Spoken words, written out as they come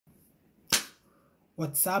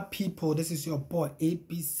What's up, people? This is your boy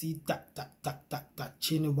ABC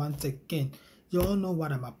Chini once again. You all know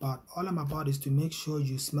what I'm about. All I'm about is to make sure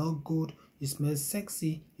you smell good, you smell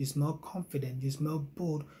sexy, you smell confident, you smell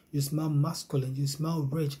bold, you smell masculine, you smell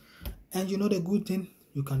rich. And you know the good thing?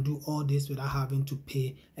 You can do all this without having to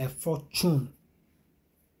pay a fortune.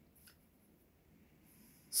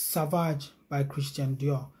 Sauvage by Christian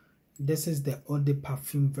Dior. This is the eau de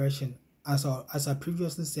parfum version. As I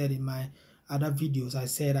previously said in my other videos, I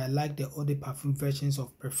said I like the eau de parfum versions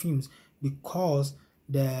of perfumes because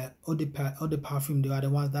the eau de parfum, they are the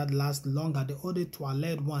ones that last longer. The eau de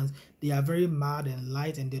toilette ones, they are very mild and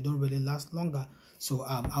light and they don't really last longer. So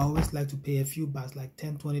I always like to pay a few bucks, like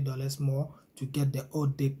 $10-20 more, to get the eau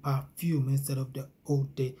de parfum instead of the eau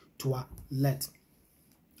de toilette.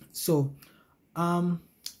 So I'm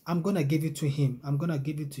gonna give it to him.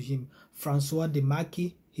 Francois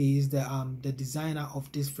Demarquis. He is the designer of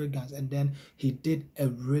this fragrance, and then he did a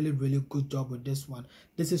really good job with this one.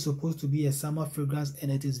 This is supposed to be a summer fragrance, and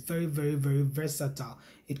it is very versatile.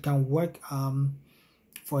 It can work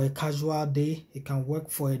for a casual day. It can work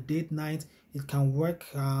for a date night. It can work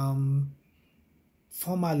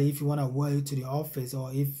formally if you want to wear it to the office,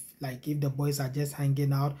 or if the boys are just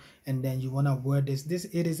hanging out and then you want to wear this.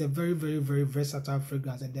 It is a very versatile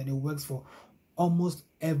fragrance, and then it works for almost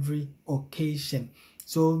every occasion.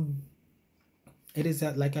 So it is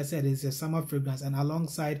like I said, it's a summer fragrance, and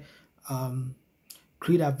alongside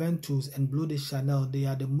Creed Aventus and Bleu de Chanel, they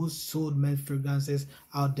are the most sold men fragrances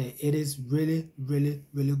out there. It is really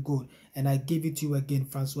good, and I give it to you again,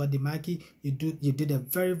 Francois Demarquis. You did a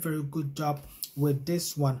very good job with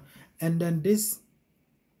this one. And then this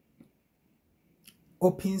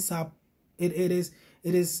opens up. It is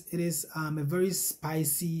a very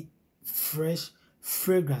spicy, fresh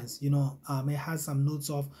fragrance. You know, it has some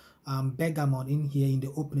notes of bergamot in here. In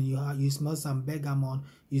the opening, you smell some bergamot,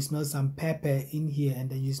 you smell some pepper in here, and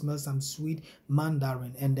then you smell some sweet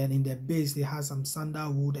mandarin, and then in the base it has some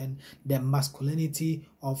sandalwood and the masculinity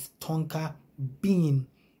of tonka bean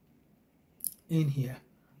in here.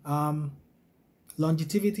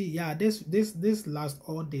 Longevity, yeah, this lasts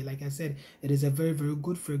all day. Like I said, it is a very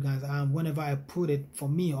good fragrance. Whenever I put it, for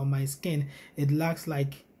me, on my skin, it lasts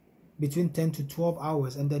like between 10 to 12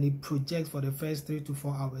 hours, and then it projects for the first 3 to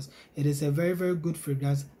 4 hours. It is a very good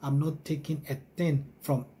fragrance. I'm not taking a thing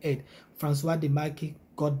from it. Francois Demarquis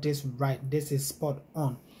got this right. This is spot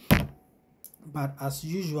on. But as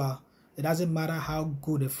usual, it doesn't matter how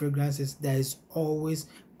good a fragrance is, there is always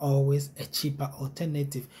a cheaper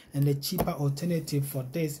alternative, and the cheaper alternative for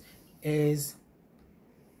this is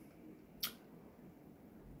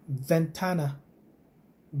Ventanna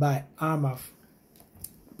by Armaf.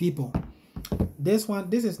 People, this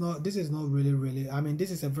is not really, I mean, this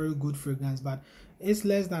is a very good fragrance, but it's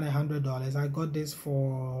less than $100. I got this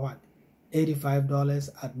for what, $85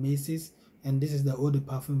 at Macy's, and this is the eau de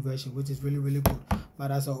parfum version, which is really good. But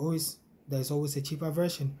as always, there's always a cheaper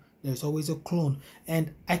version. There's always a clone.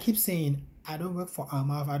 And I keep saying, I don't work for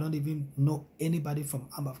Armaf. I don't even know anybody from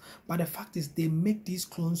Armaf. But the fact is, they make these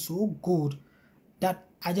clones so good that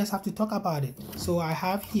I just have to talk about it. So I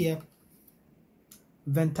have here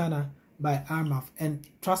Ventanna by Armaf. And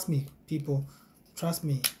trust me, people, trust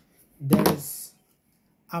me,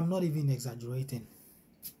 I'm not even exaggerating.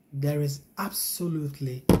 There is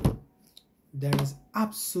absolutely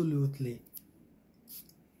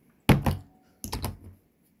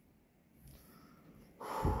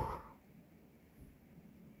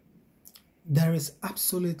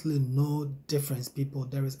no difference, people.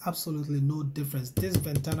 There is absolutely no difference. This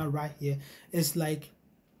Ventanna right here is like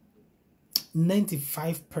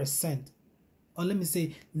 95%, or let me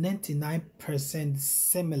say 99%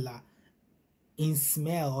 similar in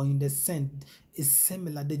smell, or in the scent is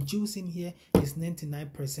similar. The juice in here is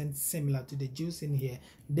 99% similar to the juice in here.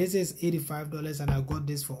 This is $85, and I got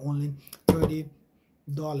this for only $30.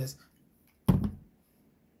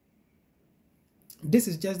 This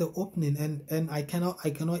is just the opening, and I cannot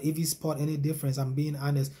even spot any difference, I'm being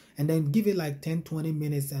honest. And then give it like 10-20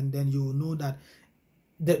 minutes, and then you will know that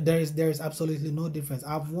there is absolutely no difference.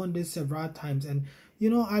 I've worn this several times, and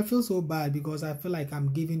you know, I feel so bad because I feel like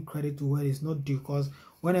I'm giving credit to where it's not due. Because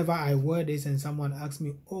whenever I wear this and someone asks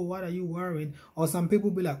me, oh, what are you wearing, or some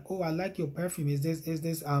people be like, oh, I like your perfume, is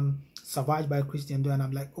this Sauvage by Christian Dior? And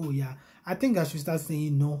I'm like, oh yeah, I think I should start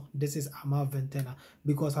saying, no, this is Armaf Ventanna.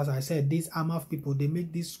 Because as I said, these Armaf people, they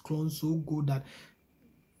make these clones so good that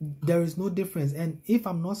there is no difference. And if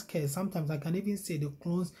I'm not scared, sometimes I can even say the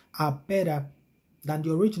clones are better than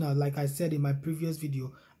the original. Like I said in my previous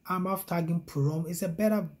video, Armaf Tagging Purom is a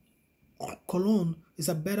better cologne, it's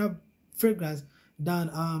a better fragrance than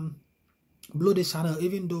Bleu de Chanel,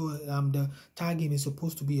 even though the tagging is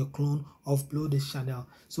supposed to be a clone of Bleu de Chanel.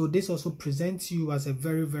 So this also presents you as a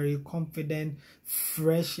very, very confident,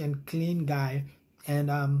 fresh and clean guy. And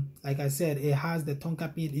like I said, it has the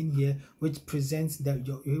tonka pin in here, which presents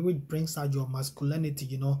which brings out your masculinity.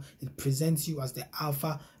 You know, it presents you as the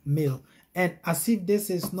alpha male. And as if this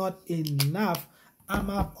is not enough,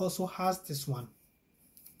 Armaf also has this one.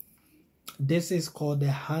 This is called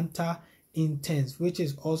the Hunter Intense, which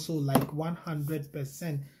is also like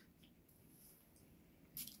 100%,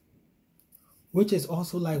 which is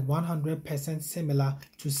also like 100% similar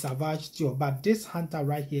to Sauvage Dior. But this Hunter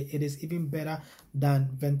right here, it is even better than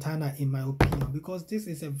Ventanna in my opinion, because this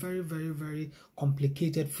is a very, very, very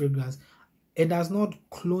complicated fragrance. It does not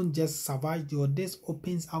clone just Sauvage Dior. This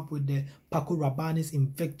opens up with the Paco Rabanne's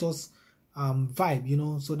Invictus vibe, you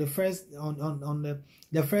know. So the first on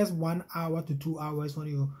the first 1 hour to 2 hours when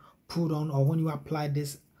you put on or when you apply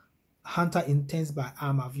this Hunter Intense by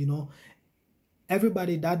Armaf, you know,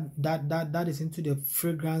 everybody that is into the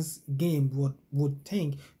fragrance game would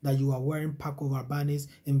think that you are wearing Paco Rabanne's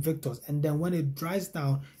Invictus, and then when it dries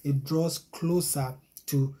down, it draws closer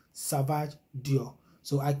to Sauvage Dior.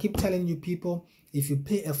 So I keep telling you people, if you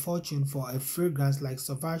pay a fortune for a fragrance like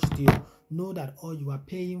Sauvage Dior, know that all you are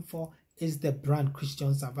paying for is the brand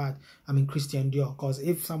Christian Dior. Because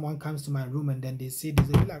if someone comes to my room and then they see this,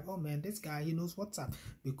 they'll be like, oh man, this guy, he knows what's up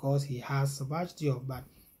because he has Sauvage Dior. But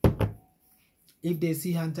if they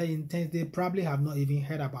see Hunter Intense, they probably have not even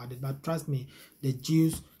heard about it. But trust me, the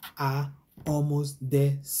Jews are almost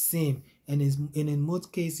the same. And in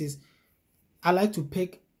most cases, I like to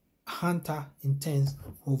pick Hunter Intense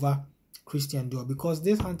over Christian Dior, because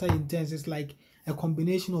this Hunter Intense is like a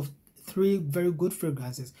combination of 3 very good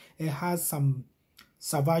fragrances. It has some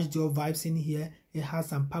Sauvage Dior vibes in here, it has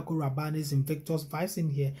some Paco Rabanne's Invictus vibes in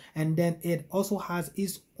here, and then it also has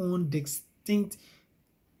its own distinct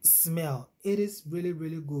smell. It is really,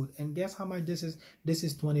 really good. And guess how much this is? This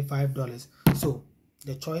is $25. So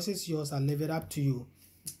the choice is yours. I leave it up to you.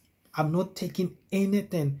 I'm not taking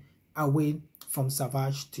anything away from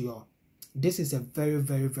Sauvage Dior. This is a very,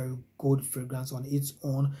 very, very good fragrance on its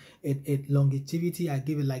own. It longevity, I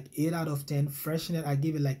give it like 8 out of 10. Freshness, I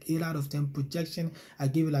give it like 8 out of 10. Projection, I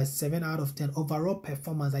give it like 7 out of 10. Overall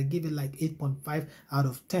performance, I give it like 8.5 out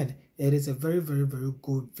of 10. It is a very, very, very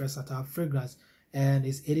good versatile fragrance, and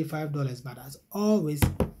it's $85. But as always,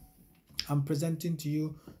 I'm presenting to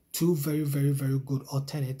you 2 very, very, very good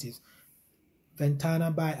alternatives: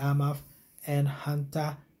 Ventanna by Armaf and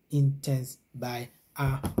Hunter Intense by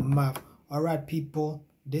Armaf. All right, people,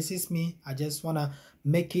 this is me. I just want to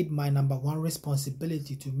make it my #1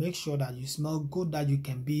 responsibility to make sure that you smell good, that you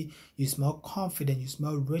can be, you smell confident, you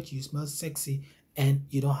smell rich, you smell sexy, and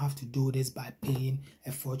you don't have to do this by paying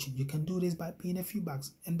a fortune. You can do this by paying a few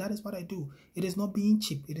bucks, and that is what I do. It is not being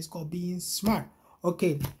cheap. It is called being smart.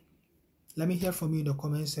 Okay, let me hear from you in the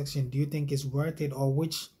comment section. Do you think it's worth it, or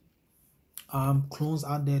which clones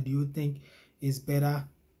out there do you think is better?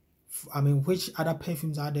 I mean, which other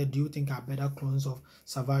perfumes out there do you think are better clones of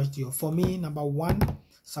Sauvage Dior? For me, #1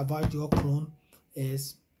 Sauvage Dior clone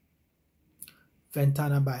is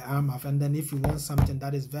Ventanna by Armaf. And then if you want something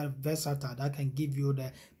that is very versatile, that can give you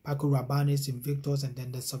the Paco Rabanne's Invictus and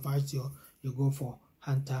then the Sauvage Dior, you go for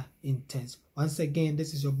Hunter Intense. Once again,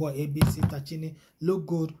 this is your boy ABC Tachini. Look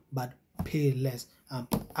good, but pay less. I'm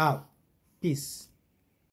out. Peace.